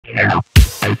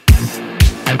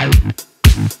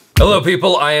Hello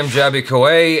people, I am JABY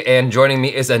KOAY, and joining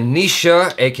me is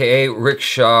Anisha, aka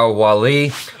Ricksha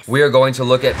Wali. We are going to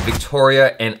look at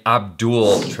Victoria and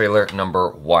Abdul trailer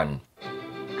number 1.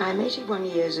 I'm 81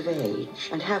 years of age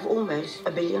and have almost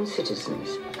 1 billion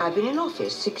citizens. I've been in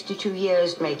office 62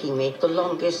 years, making me the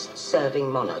longest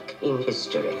serving monarch in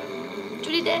history.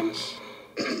 Judy Dench.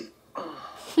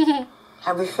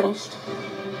 Have we finished?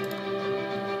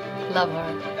 Love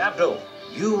her. Abdul,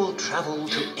 you will travel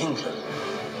to England,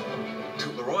 to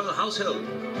the royal household.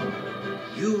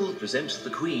 You will present the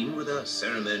Queen with a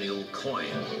ceremonial coin.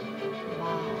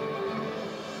 Wow.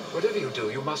 Whatever you do,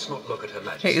 you must not look at Her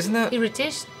Majesty. Hey, isn't that...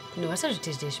 Ritesh? No, it's not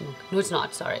Ritesh Deshmukh. No, it's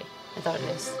not. Sorry. I thought it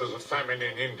is. There's a famine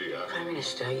in India. Prime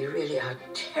Minister, you really are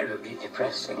terribly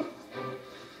depressing.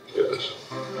 Yes.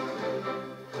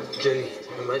 Jay,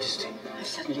 Her Majesty.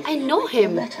 I know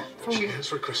him. She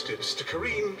has requested Mr.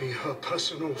 Kareem be her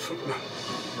personal footman.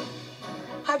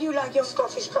 How do you like your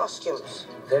Scottish costumes?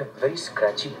 They're very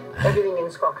scratchy. Everything in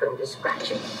Scotland is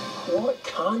scratchy. What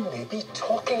can they be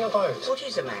talking about? What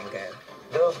is a mango?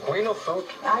 The Queen of Fruit.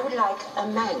 I would like a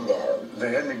mango.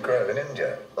 They only grow in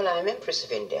India. Well, I'm Empress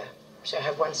of India, so I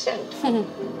have 1 cent.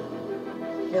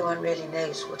 No one really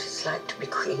knows what it's like to be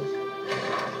queen.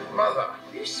 Mother.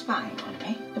 You spying on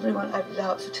me? Everyone I've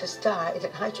loved has died,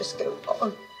 and I just go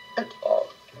on and on.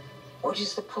 What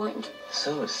is the point?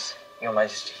 Service, Your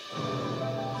Majesty.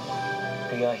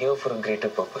 We are here for a greater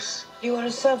purpose. You are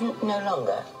a servant no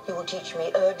longer. You will teach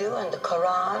me Urdu and the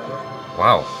Quran.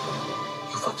 Wow.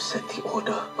 You've upset the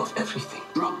order of everything.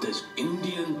 Drop this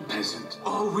Indian peasant,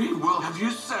 or we will have you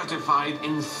certified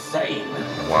insane.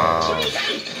 Wow.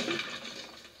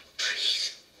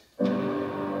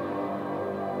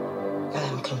 I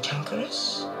am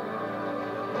cantankerous,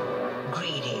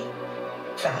 greedy,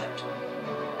 fat.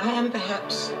 I am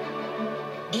perhaps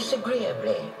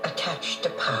disagreeably attached to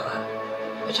power,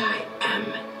 but I am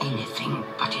anything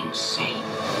but insane.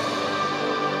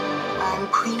 I am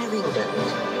Queen of England,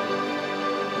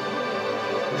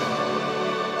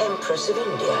 Empress of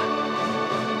India.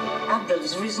 Abdul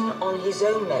has risen on his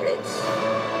own merits.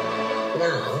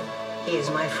 Now he is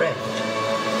my friend.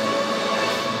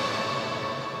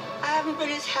 I haven't been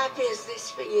as happy as this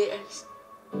for years.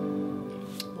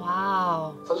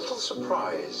 Wow. A little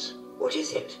surprise. What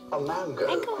is it? A mango,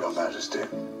 Your Majesty.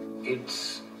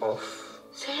 It's off.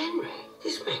 Sir Henry,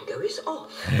 this mango is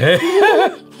off.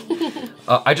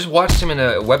 I just watched him in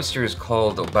a web series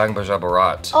called Bang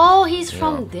Bajabarat. Oh, he's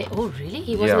from there. Oh, really?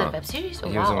 He was in Yeah. that web series? Oh,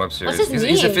 He wow. was in a web series. What's his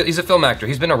He's name? a film actor.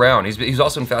 He's been around. He's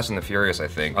also in Fast and the Furious, I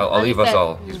think. I'll leave us Anisha.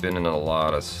 all. He's been in a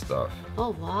lot of stuff.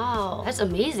 Oh, wow. That's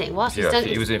amazing. Wow, so he's Yeah, done...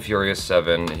 he was in Furious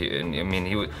 7.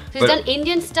 He was. So he's done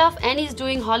Indian stuff and he's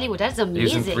doing Hollywood. That's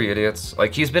amazing. He's in 3 Idiots.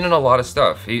 Like, he's been in a lot of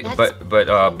stuff. That's- But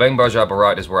Bang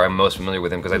Bajabarat is where I'm most familiar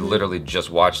with him because I literally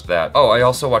just watched that. Oh, I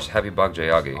also watched Happy Bug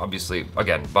Jayagi. Obviously,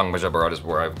 again, Bang Bajabarat is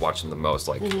where I've watched him the most,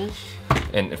 like,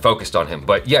 and focused on him.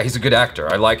 But yeah, he's a good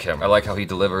actor. I like him. I like how he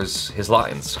delivers his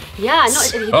lines. Yeah, no,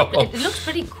 it looks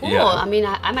pretty cool. Yeah. I mean,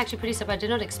 I'm actually pretty surprised. I did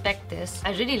not expect this.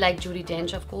 I really like Judi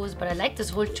Dench, of course, but I like this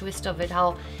whole twist of it,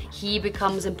 how he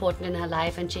becomes important in her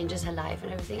life and changes her life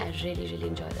and everything. I really, really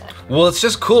enjoy that. Well, it's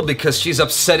just cool because she's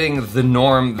upsetting the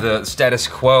norm, the status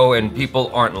quo, and people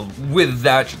aren't with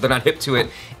that. They're not hip to it.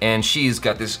 And she's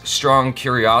got this strong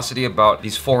curiosity about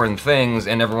these foreign things,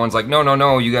 and everyone's like, no, no,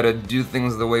 no, you gotta do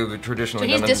things the way we've traditionally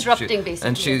So he's done. disrupting, basically,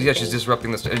 And she's everything.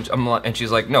 disrupting this. And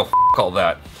she's like, no, f all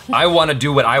that. I want to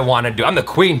do what I want to do. I'm the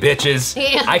queen, bitches.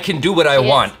 Yeah. I can do what I She is.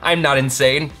 want. I'm not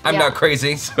insane. I'm Yeah. not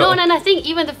crazy. So. No, and I think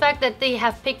even the fact that they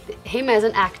have picked him as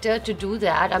an actor to do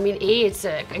that, I mean, it's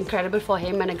incredible for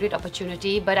him and a great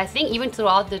opportunity. But I think even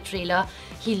throughout the trailer,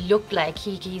 he looked like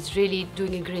he's really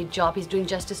doing a great job. He's doing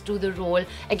justice to the role.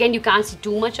 Again, you can't see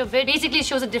too much of it. Basically, it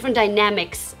shows the different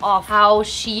dynamics of how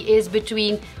she is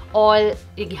between all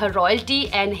her royalty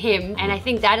and him, and I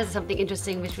think that is something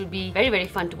interesting which will be very, very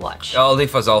fun to watch. Ali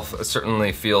Fazal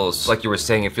certainly feels, like you were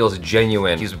saying, it feels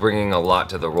genuine. He's bringing a lot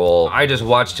to the role. I just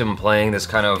watched him playing this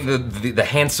kind of the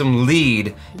handsome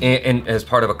lead as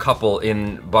part of a couple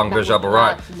in Bang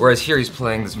Bajabarat, whereas here he's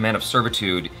playing this man of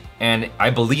servitude. And I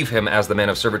believe him as the man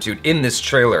of servitude in this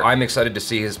trailer. I'm excited to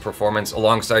see his performance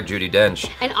alongside Judi Dench.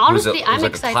 And honestly, who's I'm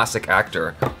like excited. a classic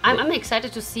actor. I'm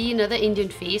excited to see another Indian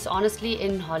face, honestly,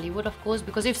 in Hollywood, of course,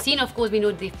 because we've seen, of course, we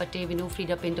know Dev Patel, we know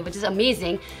Frida Pinto, which is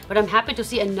amazing, but I'm happy to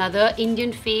see another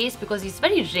Indian face because it's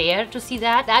very rare to see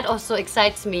that. That also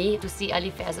excites me to see Ali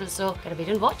Fazal, so gotta wait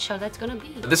and watch how that's gonna be.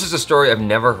 This is a story I've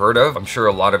never heard of. I'm sure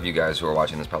a lot of you guys who are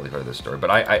watching this probably heard of this story, but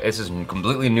this is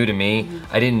completely new to me.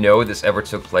 I didn't know this ever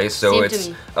took place so Same to it's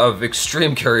me. of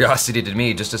extreme curiosity to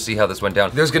me just to see how this went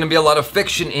down. There's gonna be a lot of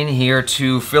fiction in here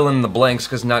to fill in the blanks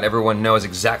because not everyone knows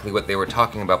exactly what they were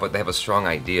talking about, but they have a strong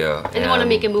idea. And they want to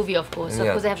make a movie, of course. So Yeah.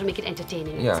 of course, they have to make it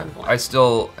entertaining at Yeah, some point. I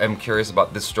still am curious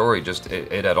about this story, just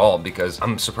it at all, because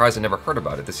I'm surprised I never heard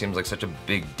about it. This seems like such a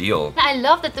big deal. I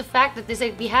love that the fact that this,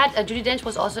 like, we had Judi Dench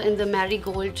was also in the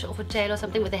Marigold Hotel or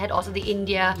something, where they had also the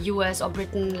India, US or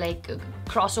Britain like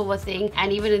crossover thing,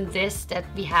 and even in this that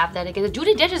we have that again.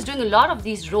 Judi Dench is doing a lot of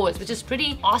these roles, which is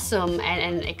pretty awesome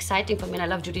and exciting for me. And I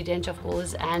love Judi Dench, of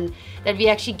course, and that we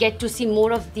actually get to see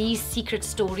more of these secret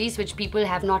stories which people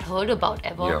have not heard about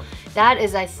ever. Yeah. That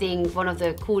is, I think, one of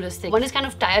the coolest things. One is kind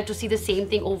of tired to see the same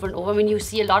thing over and over. I mean, you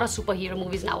see a lot of superhero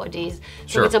movies nowadays.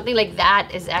 So Sure. when something like that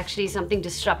is actually something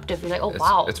disruptive, you're like, oh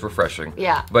wow. It's refreshing.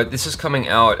 Yeah. But this is coming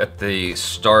out at the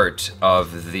start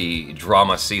of the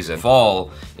drama season.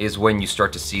 Fall is when you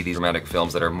start to see these dramatic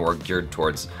films that are more geared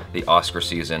towards the Oscar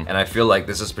season. And I feel like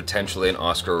this is potentially an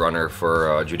Oscar runner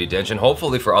for Judi Dench and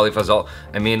hopefully for Ali Fazal.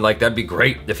 I mean, like, that'd be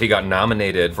great if he got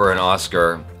nominated for an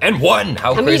Oscar and won.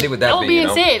 How crazy would that be? That would be you know?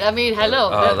 insane. I mean, hello.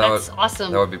 That's would,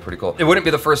 awesome. That would be pretty cool. It wouldn't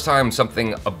be the first time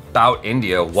something about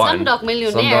India won. Slumdog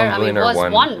Millionaire, I mean, was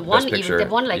won Best even. Picture. They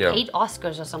won like Yeah. 8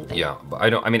 Oscars or something. Yeah, but I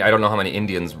don't know how many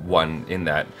Indians won in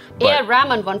that. But A.R.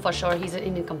 Rahman won for sure. He's an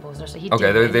Indian composer, so he okay,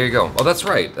 did there, win. there you go. Oh, that's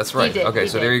right. That's right. did, Okay, he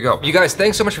so did. there you go. You guys,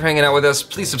 thanks so much for hanging out with us.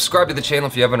 Please subscribe to the channel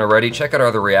if you haven't already. Check out our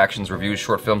other reactions, reviews,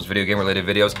 short films, video game related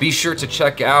videos. Be sure to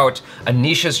check out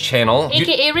Anisha's channel.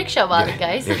 AKA Ricksha Wali,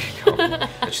 guys. There you go.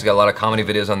 She's got a lot of comedy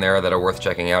videos on there that are worth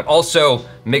checking out. Also,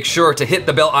 make sure to hit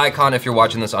the bell icon if you're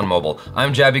watching this on mobile.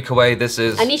 I'm JABY KOAY. This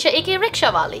is Anisha, AKA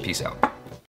Ricksha Wali. Peace out.